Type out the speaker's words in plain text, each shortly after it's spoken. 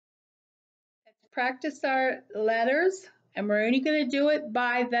practice our letters, and we're only going to do it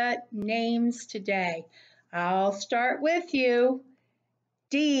by the names today. I'll start with you.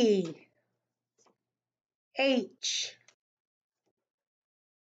 D, H,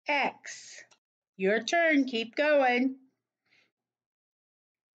 X. Your turn. Keep going.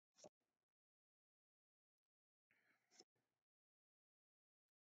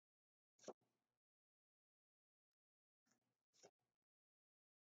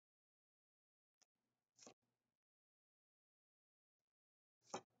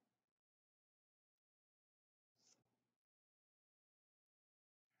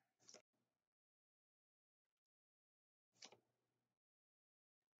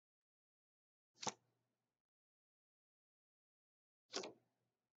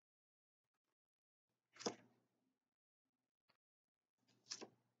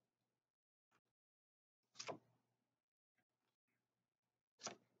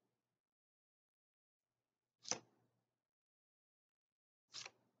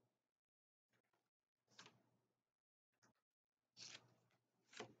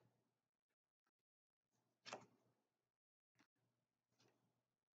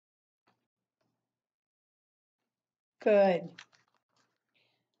 Good.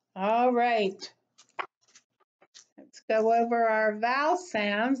 All right. Let's go over our vowel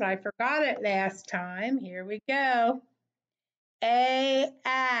sounds. I forgot it last time. Here we go. A,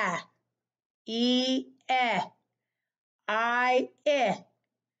 E, I,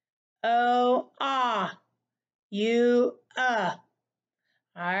 O, U, All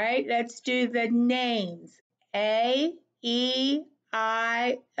right, let's do the names. A, E,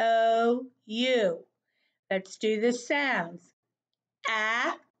 I, O, U. Let's do the sounds.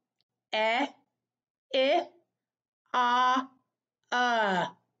 A, I,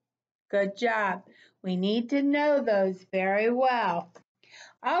 Good job. We need to know those very well.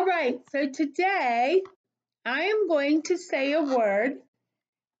 All right, so today I am going to say a word,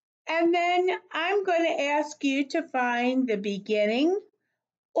 and then I'm going to ask you to find the beginning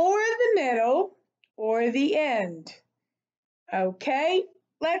or the middle or the end. Okay,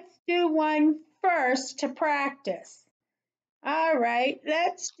 let's do one first to practice. All right,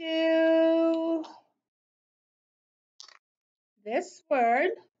 let's do this word.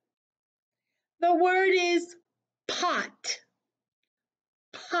 The word is pot.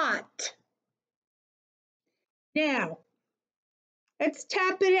 Pot. Now, let's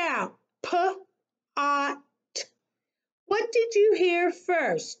tap it out. Pot. What did you hear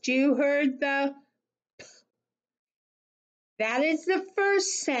first? You heard the P. That is the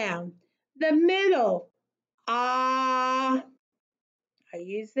first sound. The middle, ah. I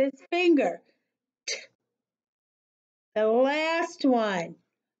use this finger. T. The last one,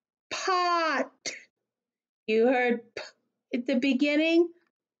 pot. You heard P at the beginning,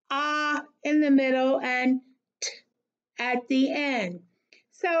 ah in the middle, and T at the end.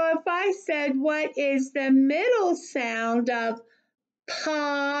 So if I said, what is the middle sound of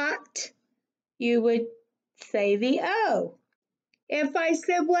pot? You would say the O. If I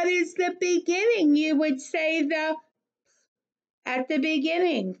said, what is the beginning? You would say the at the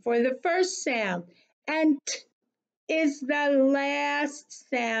beginning for the first sound. And T is the last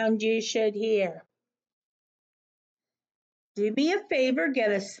sound you should hear. Do me a favor,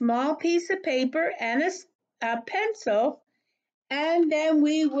 get a small piece of paper and a pencil, and then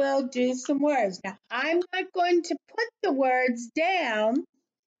we will do some words. Now, I'm not going to put the words down.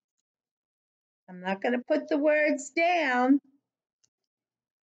 I'm not going to put the words down,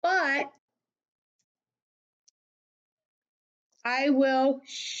 but I will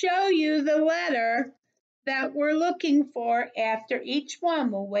show you the letter that we're looking for after each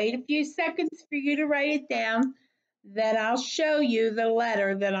one. We'll wait a few seconds for you to write it down. Then I'll show you the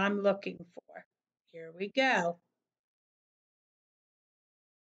letter that I'm looking for. Here we go.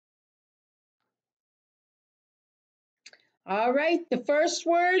 All right, the first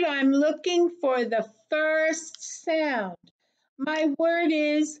word, I'm looking for the first sound. My word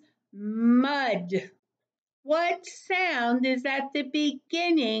is mud. What sound is at the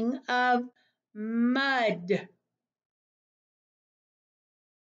beginning of mud?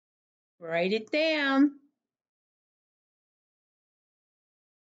 Write it down.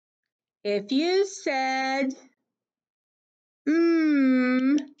 If you said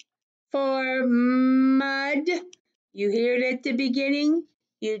for mud, you hear it at the beginning,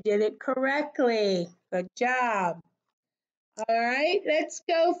 you did it correctly. Good job. All right, let's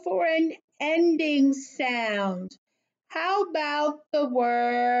go for an ending sound. How about the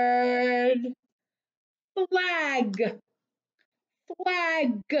word flag?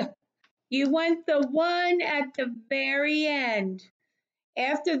 Flag. You want the one at the very end.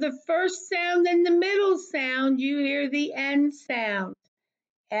 After the first sound and the middle sound, you hear the end sound.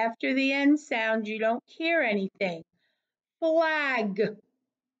 After the end sound, you don't hear anything. Flag.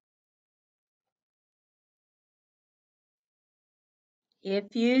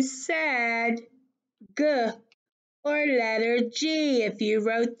 If you said G or letter G, if you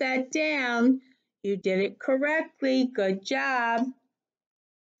wrote that down, you did it correctly. Good job.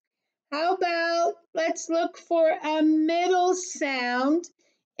 How about let's look for a middle sound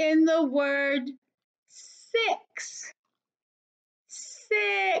in the word six.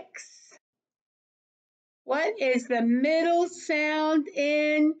 Six. What is the middle sound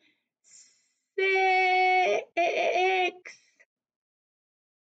in six?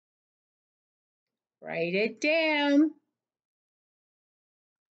 Write it down.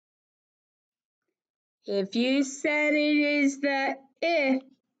 If you said it is the I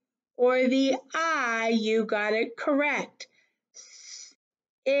or the I, you got it correct.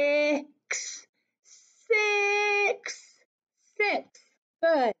 Six. Six. Six.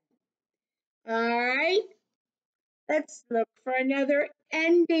 Good. All right. Let's look for another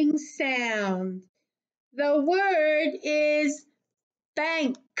ending sound. The word is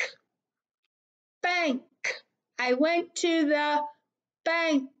bank. Bank. I went to the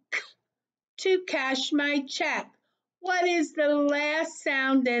bank to cash my check. What is the last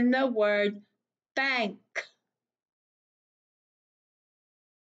sound in the word bank?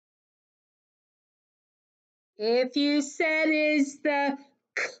 If you said is the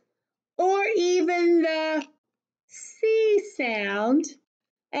k or even the C sound,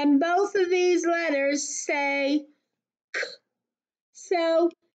 and both of these letters say k, so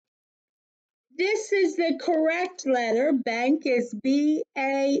this is the correct letter. Bank is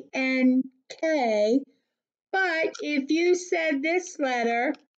B-A-N-K. But if you said this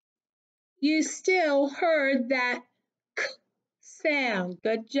letter, you still heard that k sound.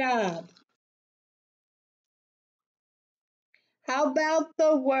 Good job. How about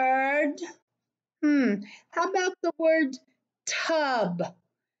the word? How about the word tub?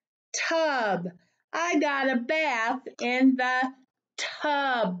 Tub. I got a bath in the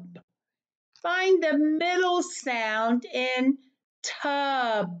tub. Find the middle sound in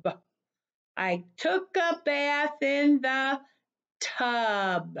tub. I took a bath in the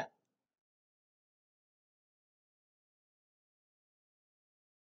tub.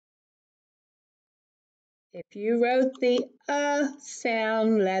 If you wrote the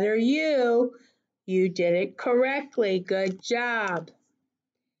sound, letter U, you did it correctly. Good job.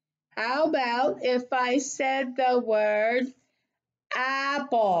 How about if I said the word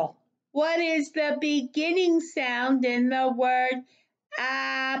apple? What is the beginning sound in the word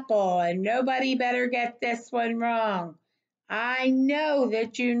apple? And nobody better get this one wrong. I know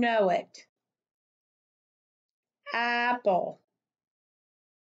that you know it. Apple.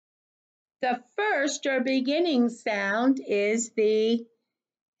 The first or beginning sound is the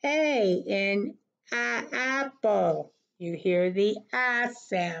A in apple. You hear the A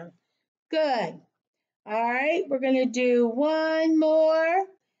sound. Good. All right, we're going to do one more.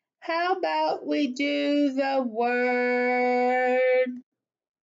 How about we do the word,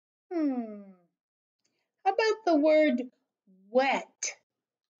 how about the word wet?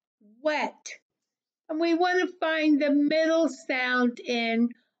 Wet. And we want to find the middle sound in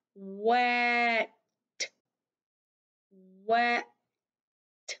wet. Wet.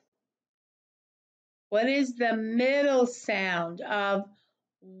 What is the middle sound of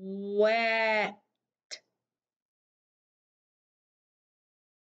wet?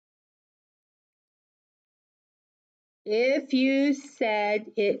 If you said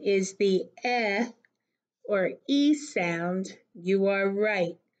it is the or E sound, you are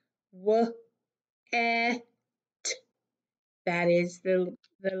right. That is the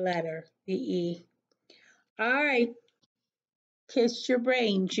letter, the E. All right, kiss your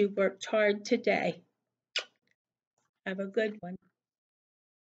brains. You worked hard today. Have a good one.